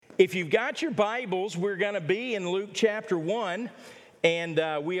If you've got your Bibles, we're going to be in Luke chapter 1,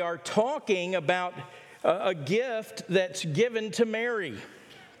 and we are talking about a gift that's given to Mary.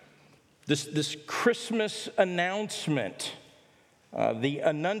 This Christmas announcement, the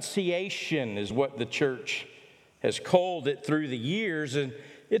Annunciation is what the church has called it through the years, and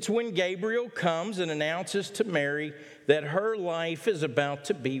it's when Gabriel comes and announces to Mary that her life is about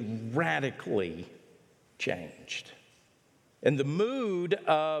to be radically changed. And the mood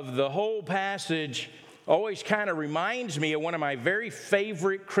of the whole passage always kind of reminds me of one of my very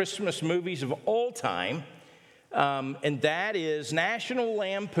favorite Christmas movies of all time, and that is National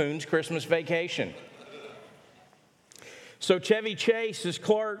Lampoon's Christmas Vacation. So Chevy Chase is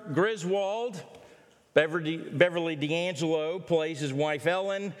Clark Griswold. Beverly D'Angelo plays his wife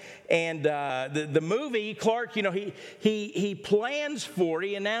Ellen, and the movie, Clark, he plans for,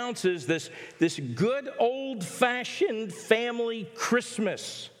 he announces this good old-fashioned family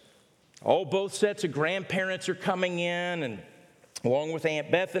Christmas. Both sets of grandparents are coming in, and along with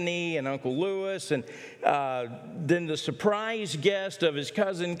Aunt Bethany and Uncle Lewis, and then the surprise guest of his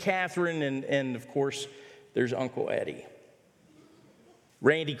cousin Catherine, and of course, there's Uncle Eddie.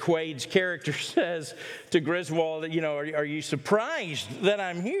 Randy Quaid's character says to Griswold, are you surprised that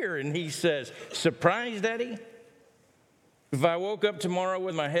I'm here? And he says, surprised, Eddie? If I woke up tomorrow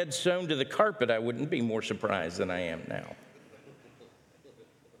with my head sewn to the carpet, I wouldn't be more surprised than I am now.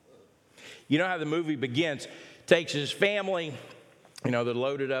 You know how the movie begins. Takes his family, they're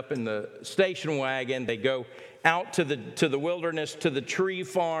loaded up in the station wagon. They go out to the wilderness, to the tree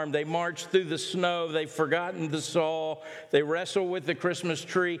farm. They march through the snow. They've forgotten the saw. They wrestle with the Christmas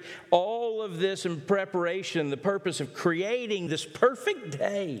tree. All of this in preparation, the purpose of creating this perfect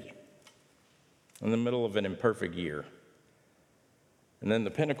day in the middle of an imperfect year. And then the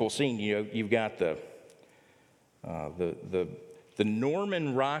pinnacle scene, you've got the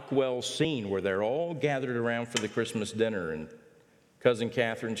Norman Rockwell scene where they're all gathered around for the Christmas dinner, and Cousin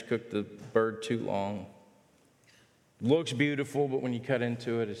Catherine's cooked the bird too long. Looks beautiful, but when you cut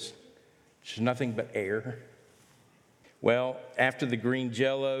into it, it's just nothing but air. Well, after the green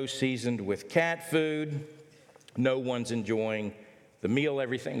Jell-O seasoned with cat food, no one's enjoying the meal.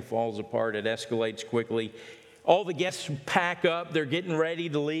 Everything falls apart. It escalates quickly. All the guests pack up. They're getting ready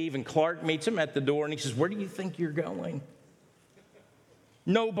to leave, and Clark meets them at the door, and he says, "Where do you think you're going?"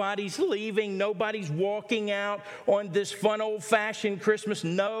 Nobody's leaving. Nobody's walking out on this fun old-fashioned Christmas.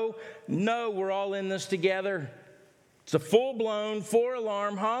 No, we're all in this together. It's a full-blown,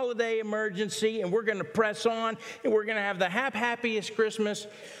 4-alarm holiday emergency, and we're going to press on, and we're going to have the happiest Christmas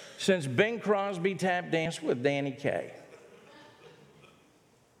since Bing Crosby tap danced with Danny Kaye.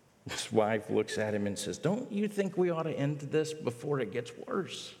 His wife looks at him and says, "Don't you think we ought to end this before it gets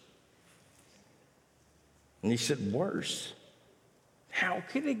worse?" And he said, "Worse? How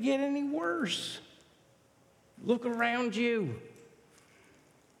could it get any worse? Look around you.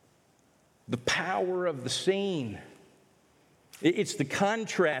 The power of the scene. It's the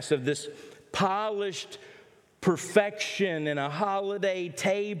contrast of this polished perfection in a holiday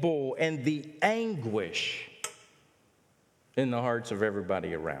table and the anguish in the hearts of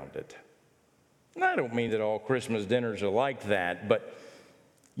everybody around it." And I don't mean that all Christmas dinners are like that, but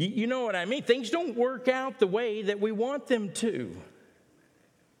you know what I mean. Things don't work out the way that we want them to.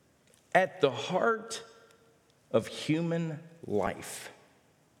 At the heart of human life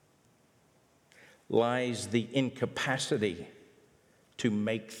lies the incapacity to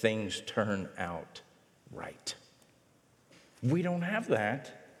make things turn out right. We don't have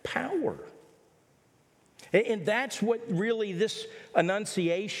that power. And that's what really this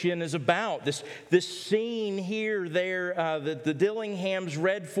Annunciation is about. This scene here, there, that the Dillinghams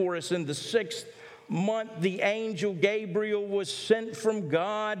read for us in the 6th month, the angel Gabriel was sent from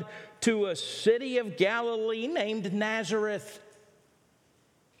God to a city of Galilee named Nazareth.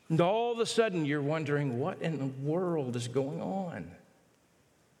 And all of a sudden, you're wondering, what in the world is going on?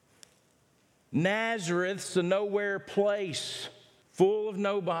 Nazareth's a nowhere place, full of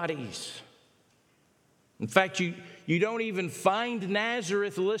nobodies. In fact, you don't even find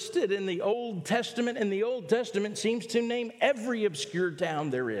Nazareth listed in the Old Testament, and the Old Testament seems to name every obscure town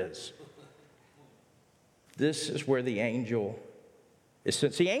there is. This is where the angel is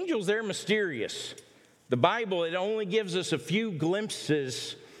sent. See, angels, they're mysterious. The Bible, it only gives us a few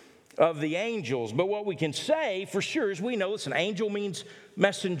glimpses of the angels, but what we can say for sure is we know, listen, angel means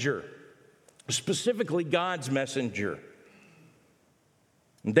messenger, specifically God's messenger.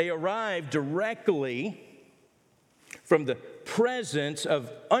 They arrive directly from the presence of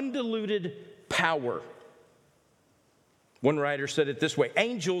undiluted power. One writer said it this way: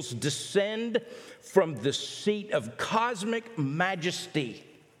 angels descend from the seat of cosmic majesty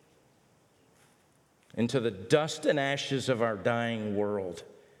into the dust and ashes of our dying world.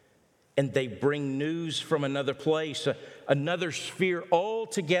 And they bring news from another place, another sphere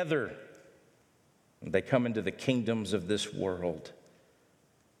altogether. They come into the kingdoms of this world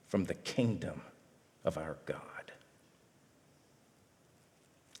from the kingdom of our God.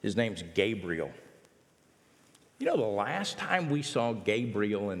 His name's Gabriel. You know, the last time we saw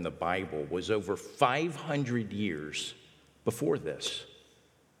Gabriel in the Bible was over 500 years before this.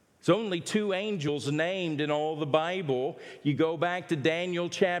 There's only 2 angels named in all the Bible. You go back to Daniel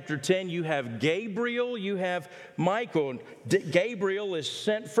chapter 10, you have Gabriel, you have Michael. Gabriel is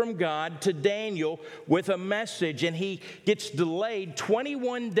sent from God to Daniel with a message, and he gets delayed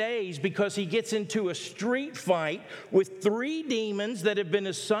 21 days because he gets into a street fight with 3 demons that have been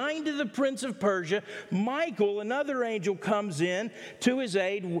assigned to the prince of Persia. Michael, another angel, comes in to his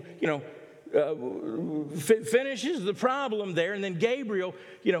aid, finishes the problem there, and then Gabriel,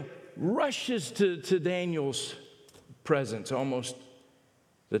 rushes to Daniel's presence. Almost,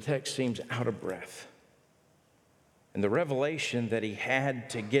 the text seems out of breath. And the revelation that he had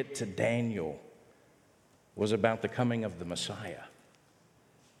to get to Daniel was about the coming of the Messiah.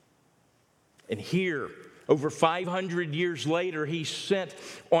 And here, over 500 years later, he's sent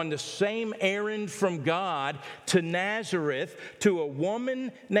on the same errand from God to Nazareth to a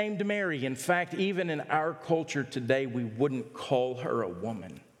woman named Mary. In fact, even in our culture today, we wouldn't call her a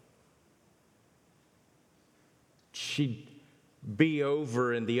woman. She'd be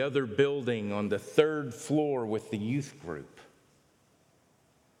over in the other building on the 3rd floor with the youth group.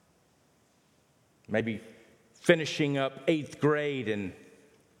 Maybe finishing up 8th grade and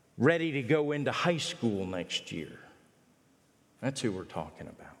ready to go into high school next year. That's who we're talking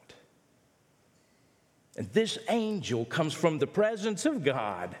about. And this angel comes from the presence of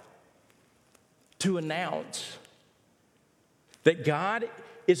God to announce that God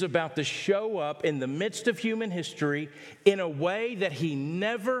is about to show up in the midst of human history in a way that he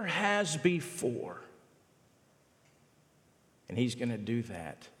never has before. And he's going to do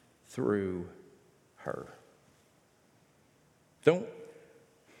that through her. Don't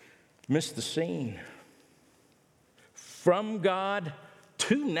miss the scene. From God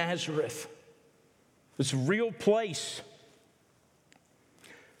to Nazareth. It's a real place.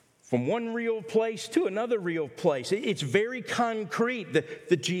 From one real place to another real place. It's very concrete.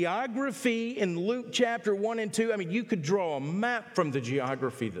 The geography in Luke chapter 1 and 2, you could draw a map from the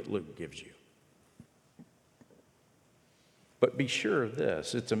geography that Luke gives you. But be sure of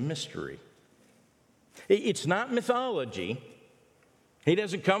this, it's a mystery. It's not mythology. He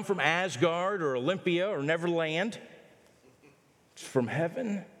doesn't come from Asgard or Olympia or Neverland. It's from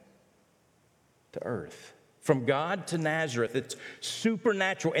heaven to earth. From God to Nazareth. It's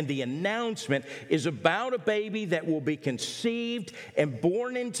supernatural. And the announcement is about a baby that will be conceived and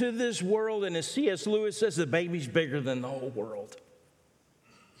born into this world. And as C.S. Lewis says, the baby's bigger than the whole world.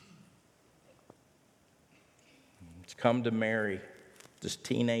 It's come to Mary, this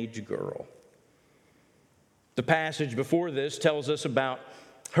teenage girl. The passage before this tells us about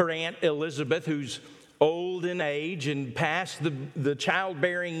her Aunt Elizabeth, who's old in age and past the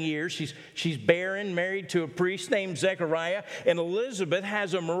childbearing years. She's barren, married to a priest named Zechariah, and Elizabeth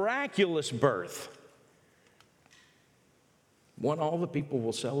has a miraculous birth. One all the people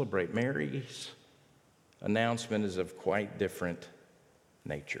will celebrate. Mary's announcement is of quite different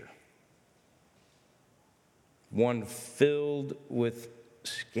nature. One filled with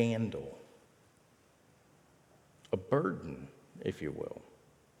scandal. A burden, if you will.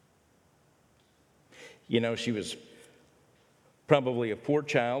 She was probably a poor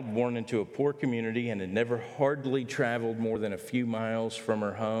child, born into a poor community, and had never hardly traveled more than a few miles from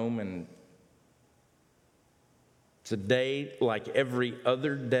her home. And it's a day like every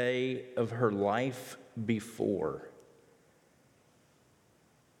other day of her life before.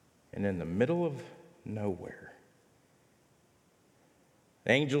 And in the middle of nowhere,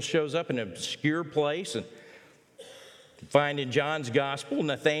 the angel shows up in an obscure place, and find in John's gospel,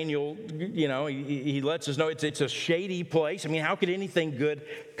 Nathaniel, he lets us know it's a shady place. How could anything good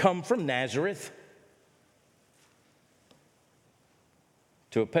come from Nazareth?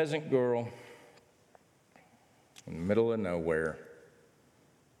 To a peasant girl in the middle of nowhere,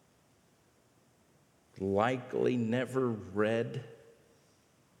 likely never read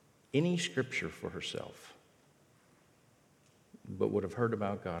any scripture for herself, but would have heard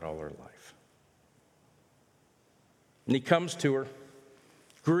about God all her life. And he comes to her.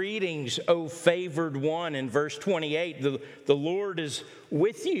 Greetings, O favored one, in verse 28. The Lord is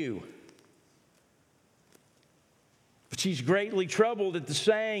with you. But she's greatly troubled at the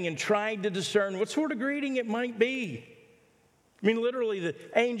saying and trying to discern what sort of greeting it might be. Literally, the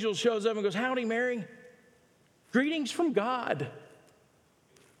angel shows up and goes, "Howdy, Mary. Greetings from God.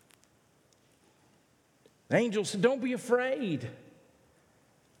 The angel said, don't be afraid.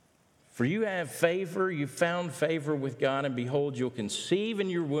 For you have favor, you found favor with God, and behold, you'll conceive in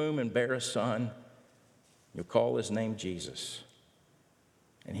your womb and bear a son. You'll call his name Jesus,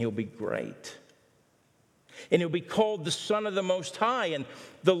 and he'll be great. And he'll be called the Son of the Most High, and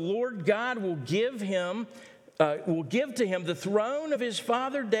the Lord God will give to him the throne of his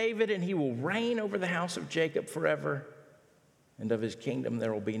father David, and he will reign over the house of Jacob forever, and of his kingdom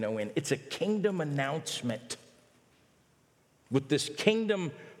there will be no end. It's a kingdom announcement with this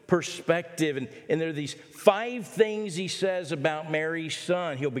kingdom perspective. And there are these 5 things he says about Mary's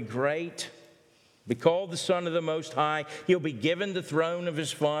son. He'll be great, be called the Son of the Most High. He'll be given the throne of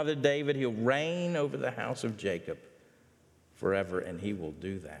his father David. He'll reign over the house of Jacob forever, and he will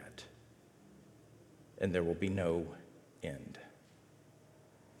do that. And there will be no end.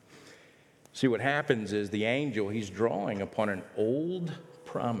 See, what happens is the angel, he's drawing upon an old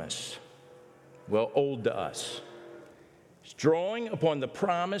promise. Well, old to us. He's drawing upon the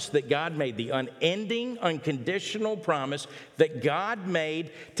promise that God made, the unending, unconditional promise that God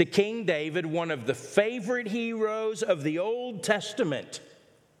made to King David, one of the favorite heroes of the Old Testament.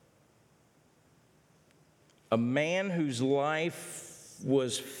 A man whose life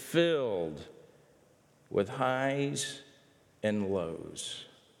was filled with highs and lows.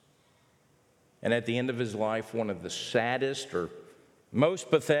 And at the end of his life, one of the saddest or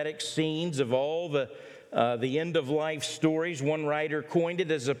most pathetic scenes of all the end-of-life stories. One writer coined it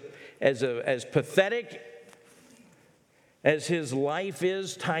as pathetic as his life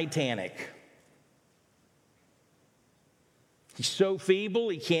is Titanic. He's so feeble,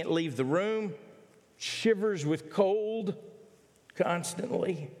 he can't leave the room, shivers with cold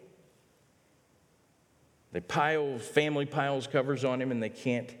constantly. Family piles covers on him, and they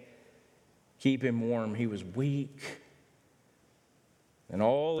can't keep him warm. He was weak. And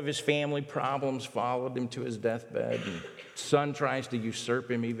all of his family problems followed him to his deathbed. And son tries to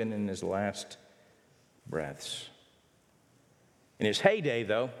usurp him even in his last breaths. In his heyday,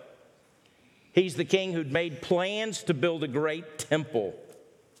 though, he's the king who'd made plans to build a great temple.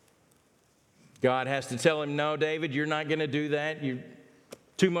 God has to tell him, no, David, you're not going to do that. You're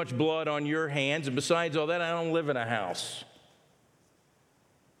too much blood on your hands. And besides all that, I don't live in a house.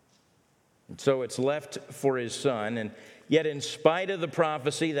 And so it's left for his son. And yet, in spite of the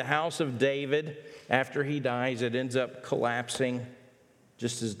prophecy, the house of David, after he dies, it ends up collapsing,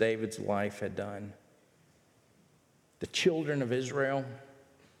 just as David's life had done. The children of Israel,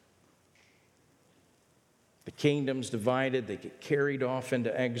 the kingdom's divided, they get carried off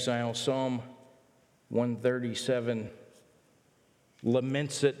into exile. Psalm 137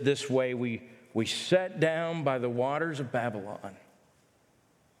 laments it this way: we sat down by the waters of Babylon,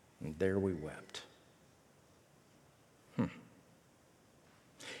 and there we wept.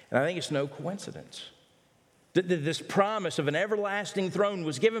 And I think it's no coincidence that this promise of an everlasting throne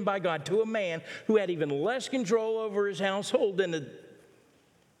was given by God to a man who had even less control over his household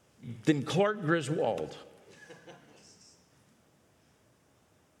than Clark Griswold.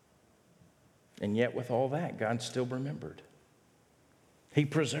 And yet, with all that, God still remembered. He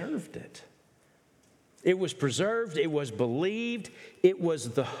preserved it. It was preserved, it was believed, it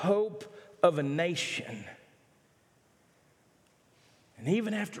was the hope of a nation. And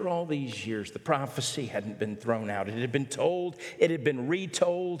even after all these years, the prophecy hadn't been thrown out. It had been told, it had been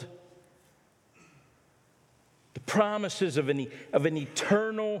retold. The promises of an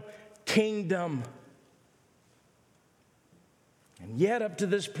eternal kingdom. And yet, up to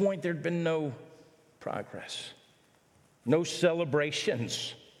this point, there'd been no progress, no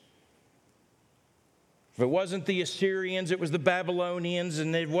celebrations. If it wasn't the Assyrians, it was the Babylonians,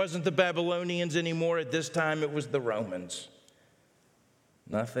 and it wasn't the Babylonians anymore. At this time, it was the Romans.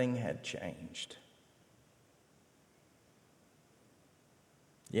 Nothing had changed.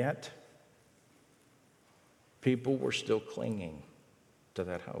 Yet, people were still clinging to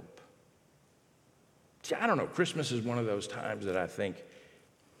that hope. See, I don't know, Christmas is one of those times that I think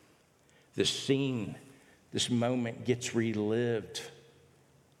this scene, this moment gets relived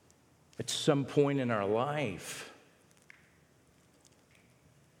at some point in our life.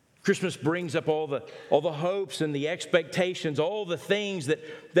 Christmas brings up all the hopes and the expectations, all the things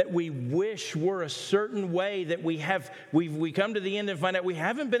that we wish were a certain way, that we come to the end and find out we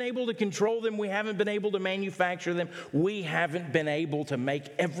haven't been able to control them, we haven't been able to manufacture them, we haven't been able to make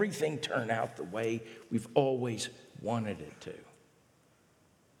everything turn out the way we've always wanted it to.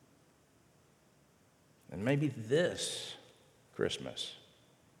 And maybe this Christmas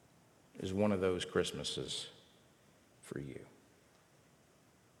is one of those Christmases for you.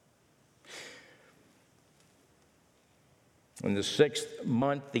 In the 6th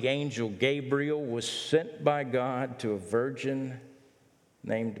month, the angel Gabriel was sent by God to a virgin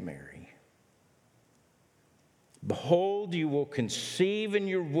named Mary. Behold, you will conceive in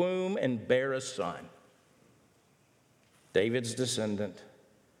your womb and bear a son, David's descendant,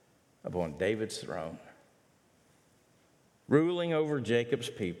 upon David's throne, ruling over Jacob's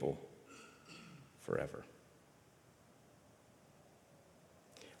people forever.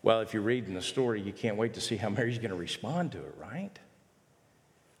 Well, if you're reading the story, you can't wait to see how Mary's going to respond to it, right?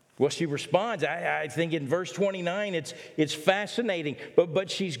 Well, she responds. I think in verse 29, it's fascinating. But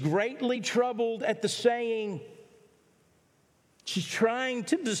she's greatly troubled at the saying. She's trying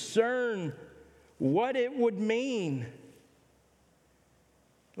to discern what it would mean.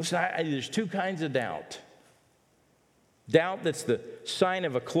 Listen, there's two kinds of doubt. Doubt that's the sign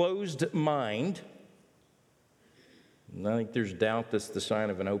of a closed mind. And I think there's doubt that's the sign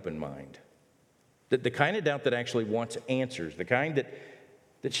of an open mind. The kind of doubt that actually wants answers. The kind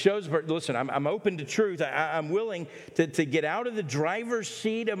that shows, listen, I'm open to truth. I'm willing to get out of the driver's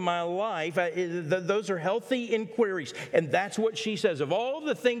seat of my life. Those are healthy inquiries. And that's what she says. Of all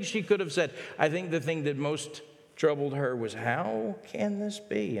the things she could have said, I think the thing that most troubled her was, how can this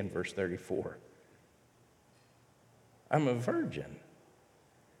be? In verse 34. I'm a virgin.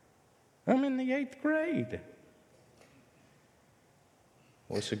 I'm in the 8th grade.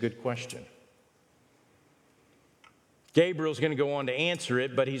 Well, it's a good question. Gabriel's going to go on to answer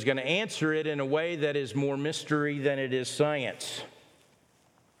it, but he's going to answer it in a way that is more mystery than it is science.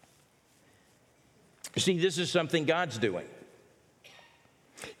 See, this is something God's doing.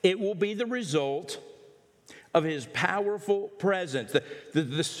 It will be the result of his powerful presence.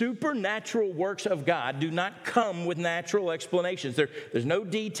 The supernatural works of God do not come with natural explanations. There's no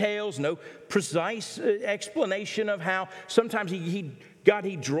details, no precise explanation of how. Sometimes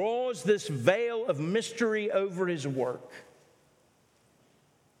God draws this veil of mystery over his work.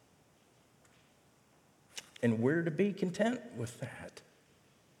 And we're to be content with that.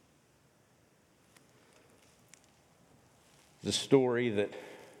 The story that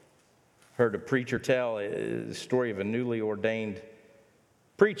heard a preacher tell, the story of a newly ordained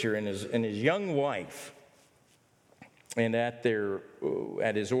preacher and his young wife. And at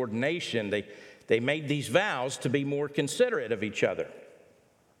his ordination, they made these vows to be more considerate of each other.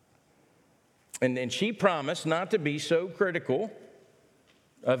 And she promised not to be so critical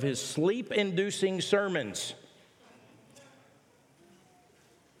of his sleep-inducing sermons.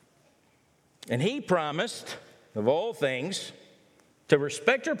 And he promised, of all things, to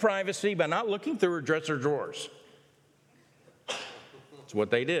respect her privacy by not looking through her dresser drawers. That's what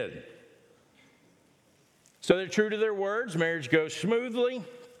they did. So they're true to their words. Marriage goes smoothly.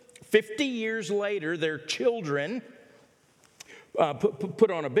 50 years later, their children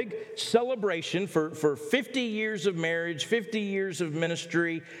put on a big celebration for 50 years of marriage, 50 years of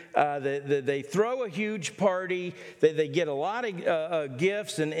ministry. They throw a huge party. They get a lot of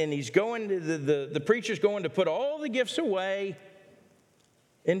gifts, and he's going to, the preacher's going to put all the gifts away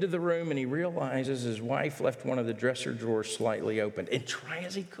into the room, and he realizes his wife left one of the dresser drawers slightly open. And try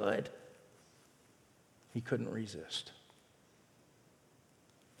as he could, he couldn't resist.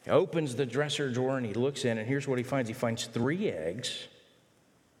 He opens the dresser drawer and he looks in, and here's what he finds. He finds 3 eggs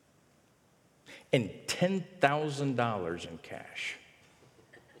and $10,000 in cash.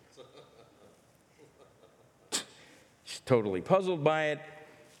 He's totally puzzled by it.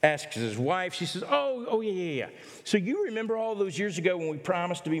 Asks his wife. She says, oh, yeah. So you remember all those years ago when we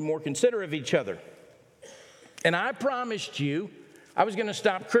promised to be more considerate of each other? And I promised you I was going to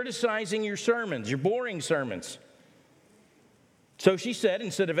stop criticizing your sermons, your boring sermons. So she said,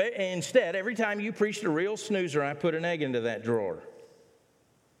 instead, every time you preached a real snoozer, I put an egg into that drawer.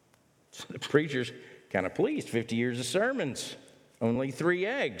 So the preacher's kind of pleased. 50 years of sermons, only 3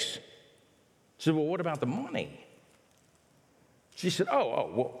 eggs. She said, well, what about the money? She said,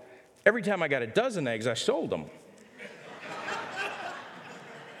 well, every time I got a dozen eggs, I sold them.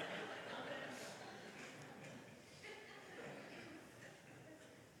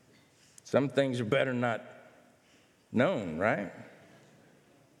 Some things are better not known, right?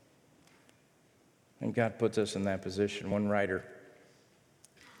 And God puts us in that position. One writer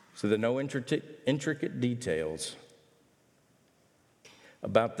said that no intricate details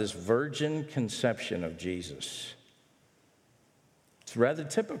about this virgin conception of Jesus. It's rather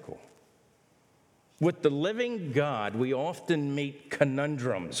typical. With the living God, we often meet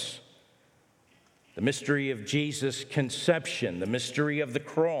conundrums. The mystery of Jesus' conception, the mystery of the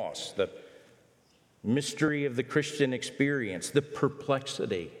cross, the mystery of the Christian experience, the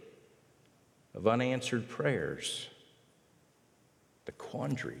perplexity of unanswered prayers, the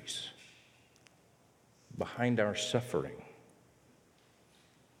quandaries behind our suffering.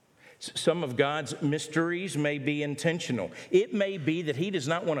 Some of God's mysteries may be intentional. It may be that He does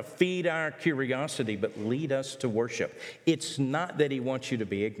not want to feed our curiosity, but lead us to worship. It's not that He wants you to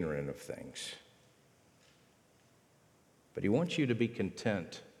be ignorant of things, but He wants you to be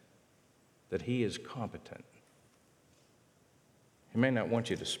content that He is competent. He may not want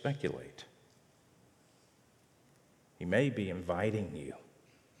you to speculate. He may be inviting you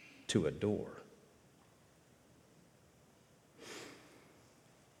to adore.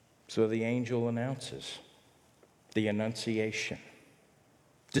 So the angel announces the Annunciation.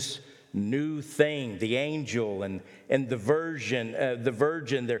 This new thing, the angel and the virgin,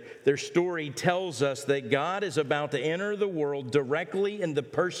 their story tells us that God is about to enter the world directly in the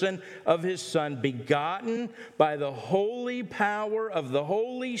person of His Son, begotten by the holy power of the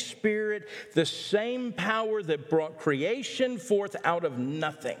Holy Spirit, the same power that brought creation forth out of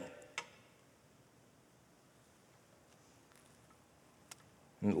nothing.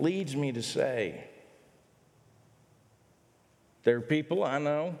 And it leads me to say, there are people I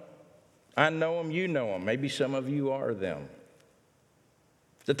know them, you know them. Maybe some of you are them.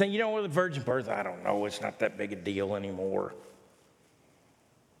 The thing, the virgin birth, I don't know, it's not that big a deal anymore.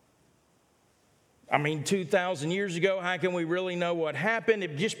 2,000 years ago, how can we really know what happened?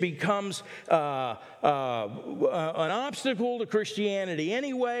 It just becomes an obstacle to Christianity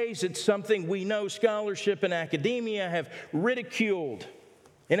anyways. It's something we know scholarship and academia have ridiculed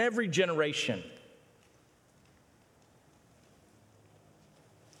in every generation.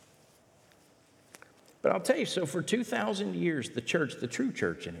 But I'll tell you, so for 2,000 years, the church, the true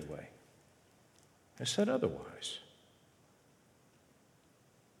church anyway, has said otherwise.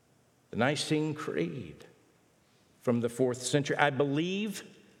 The Nicene Creed from the 4th century, I believe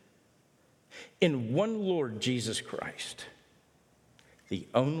in one Lord Jesus Christ, the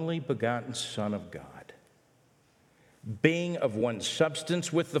only begotten Son of God, being of one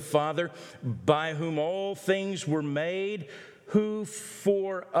substance with the Father, by whom all things were made, who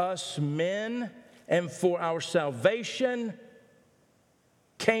for us men and for our salvation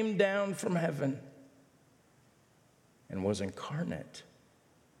came down from heaven and was incarnate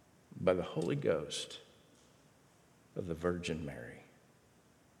by the Holy Ghost of the Virgin Mary.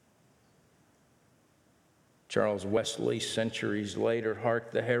 Charles Wesley, centuries later,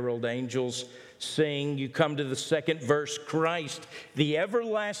 hark the herald angels sing. You come to the second verse. Christ, the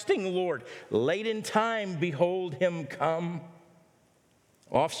everlasting Lord, late in time, behold Him come,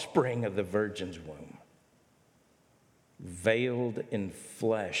 offspring of the Virgin's womb, veiled in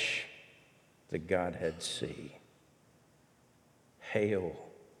flesh, the Godhead see. Hail,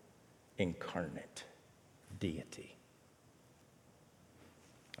 incarnate deity.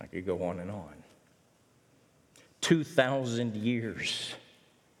 I could go on and on. 2,000 years.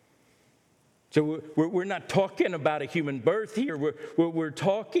 So we're not talking about a human birth here. We're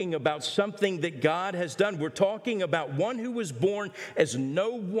talking about something that God has done. We're talking about one who was born as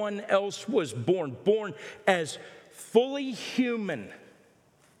no one else was born as fully human.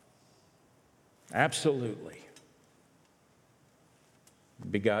 Absolutely.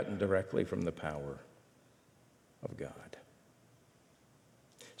 Begotten directly from the power of God.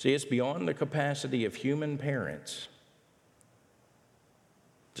 See, it's beyond the capacity of human parents,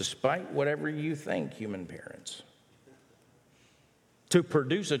 despite whatever you think, human parents, to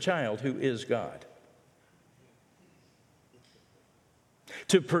produce a child who is God.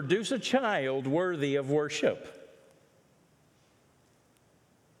 To produce a child worthy of worship.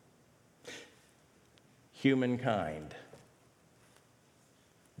 Humankind,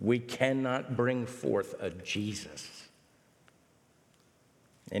 we cannot bring forth a Jesus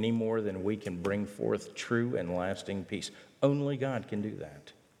any more than we can bring forth true and lasting peace. Only God can do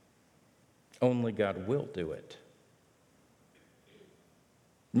that. Only God will do it.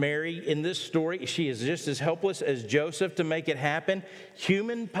 Mary, in this story, she is just as helpless as Joseph to make it happen.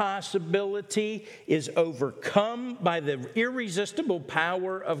 Human possibility is overcome by the irresistible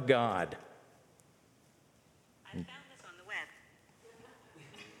power of God. I found this on the web.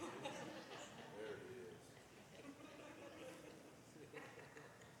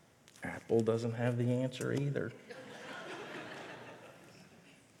 Apple doesn't have the answer either.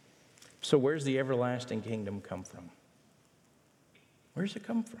 So where's the everlasting kingdom come from? Where's it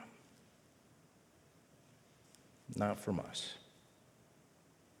come from? Not from us.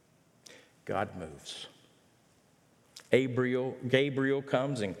 God moves. Gabriel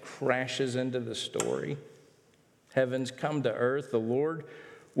comes and crashes into the story. Heavens come to earth. The Lord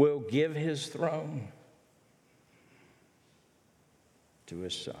will give His throne to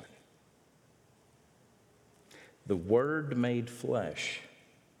His Son. The Word made flesh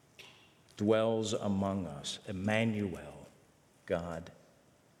dwells among us. Emmanuel, God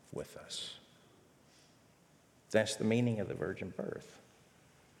with us. That's the meaning of the virgin birth.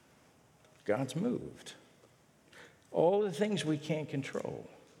 God's moved. All the things we can't control,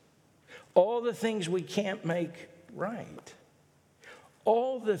 all the things we can't make right,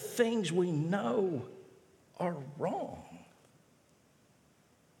 all the things we know are wrong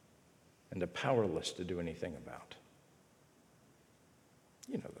and are powerless to do anything about.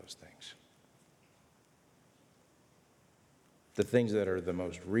 You know those things. The things that are the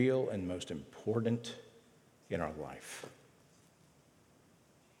most real and most important in our life.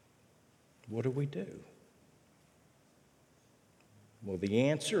 What do? Well, the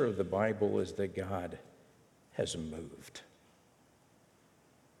answer of the Bible is that God has moved.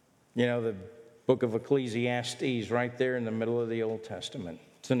 You know, the book of Ecclesiastes, right there in the middle of the Old Testament.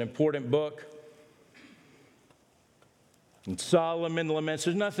 It's an important book. And Solomon laments,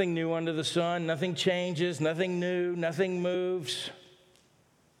 there's nothing new under the sun, nothing changes, nothing new, nothing moves.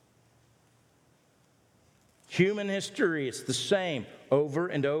 Human history, it's the same over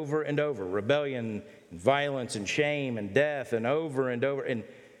and over and over. Rebellion, and violence, and shame, and death, and over and over. And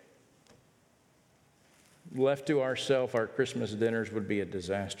left to ourselves, our Christmas dinners would be a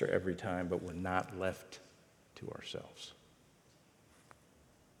disaster every time, but we're not left to ourselves.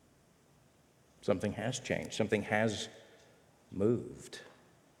 Something has changed. Something has moved.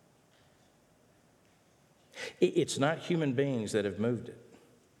 It's not human beings that have moved it.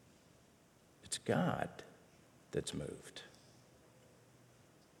 It's God that's moved.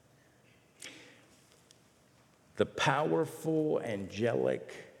 The powerful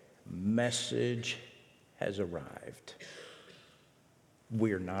angelic message has arrived.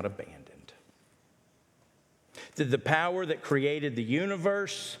 We're not abandoned. The power that created the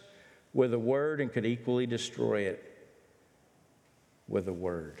universe with a word and could equally destroy it with a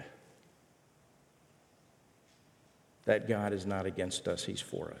word. That God is not against us, He's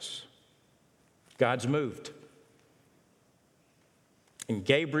for us. God's moved. And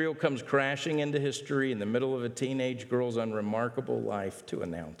Gabriel comes crashing into history in the middle of a teenage girl's unremarkable life to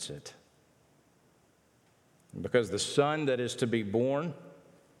announce it. Because the son that is to be born,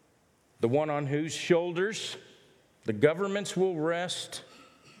 the one on whose shoulders the governments will rest,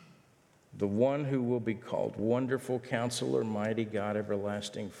 the one who will be called Wonderful Counselor, Mighty God,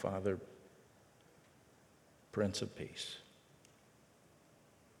 Everlasting Father, Prince of Peace.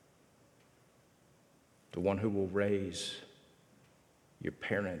 The one who will raise your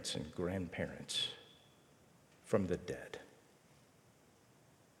parents and grandparents from the dead,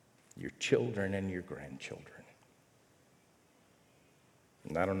 your children and your grandchildren.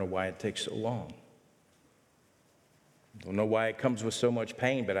 And I don't know why it takes so long. I don't know why it comes with so much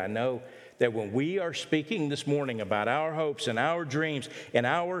pain, but I know that when we are speaking this morning about our hopes and our dreams and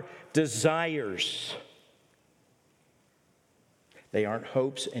our desires, they aren't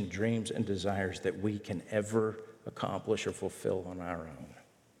hopes and dreams and desires that we can ever accomplish or fulfill on our own.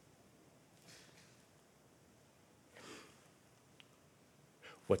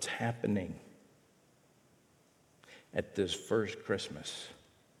 What's happening at this first Christmas,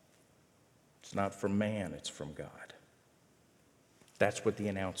 it's not from man, it's from God. That's what the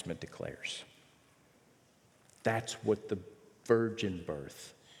announcement declares. That's what the virgin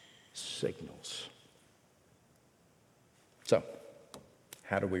birth signals. So,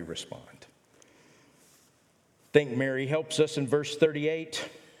 how do we respond? I think Mary helps us in verse 38.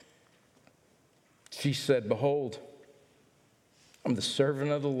 She said, "Behold, I'm the servant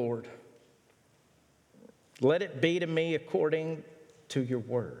of the Lord. Let it be to me according to your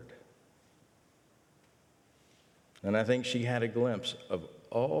word." And I think she had a glimpse of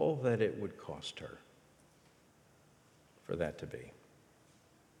all that it would cost her for that to be.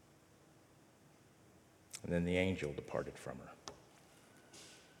 And then the angel departed from her.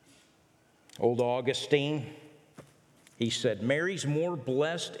 Old Augustine, he said, Mary's more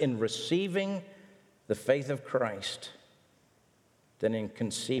blessed in receiving the faith of Christ than in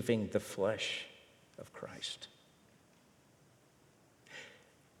conceiving the flesh of Christ.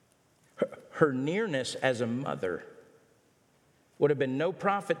 Her nearness as a mother would have been no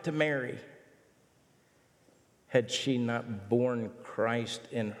profit to Mary had she not borne Christ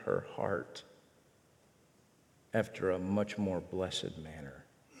in her heart after a much more blessed manner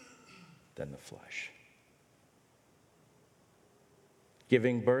than the flesh.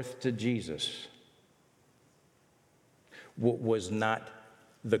 Giving birth to Jesus was not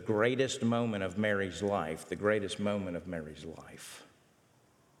the greatest moment of Mary's life. The greatest moment of Mary's life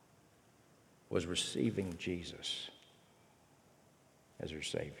was receiving Jesus as her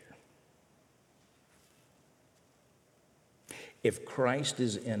Savior. If Christ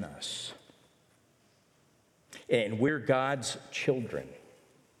is in us and we're God's children,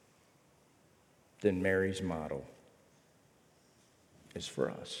 then Mary's model is for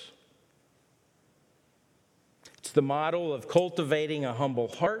us. It's the model of cultivating a humble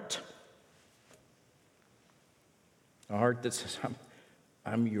heart, a heart that says,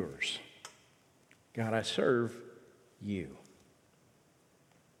 I'm yours. God, I serve you.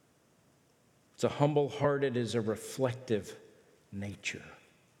 It's a humble heart. It is a reflective nature.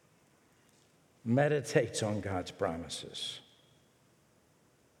 Meditates on God's promises.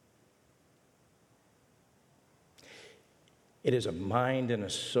 It is a mind and a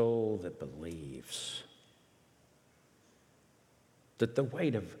soul that believes that the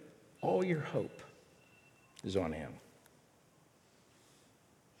weight of all your hope is on Him.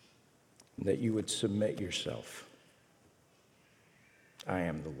 That you would submit yourself. I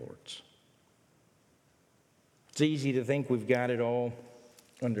am the Lord's. It's easy to think we've got it all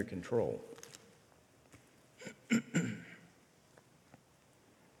under control. And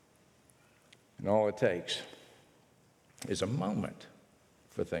all it takes is a moment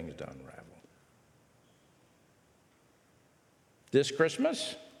for things to unravel. This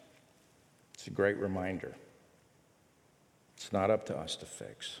Christmas, it's a great reminder. It's not up to us to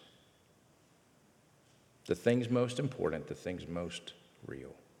fix. The things most important, the things most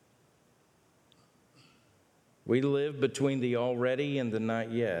real. We live between the already and the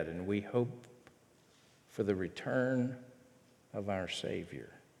not yet, and we hope for the return of our Savior,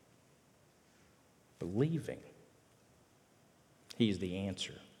 believing He's the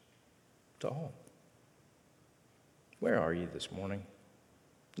answer to all. Where are you this morning?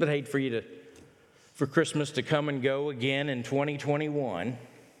 I'd hate for Christmas to come and go again in 2021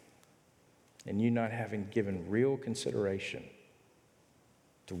 and you not having given real consideration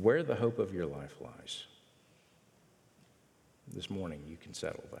to where the hope of your life lies. This morning you can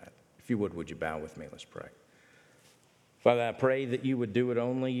settle that. If you would you bow with me? Let's pray. Father, I pray that you would do what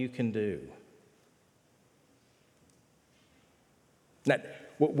only you can do. That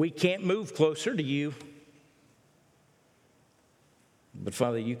we can't move closer to you. But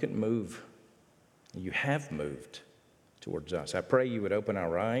Father, you can move. You have moved towards us. I pray you would open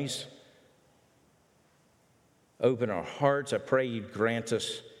our eyes, open our hearts. I pray you'd grant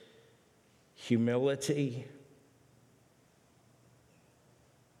us humility.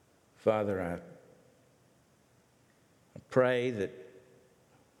 Father, I pray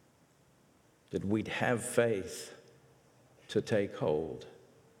that we'd have faith to take hold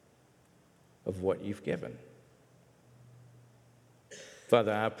of what you've given.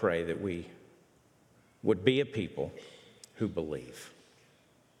 Father, I pray that we would be a people who believe.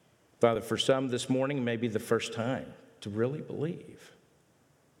 Father, for some this morning may be the first time to really believe.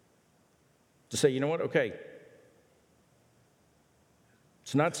 To say, you know what, okay,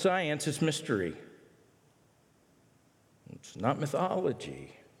 it's not science, it's mystery. It's not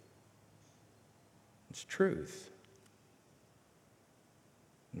mythology. It's truth.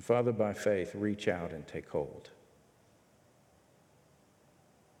 And Father, by faith, reach out and take hold.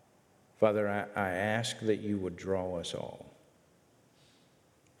 Father, I ask that you would draw us all,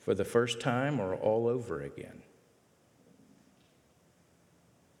 for the first time or all over again,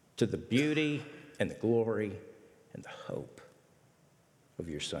 to the beauty and the glory and the hope of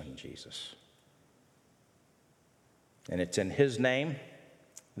your Son, Jesus. And it's in his name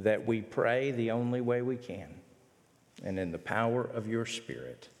that we pray the only way we can, and in the power of your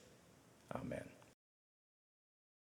Spirit. Amen.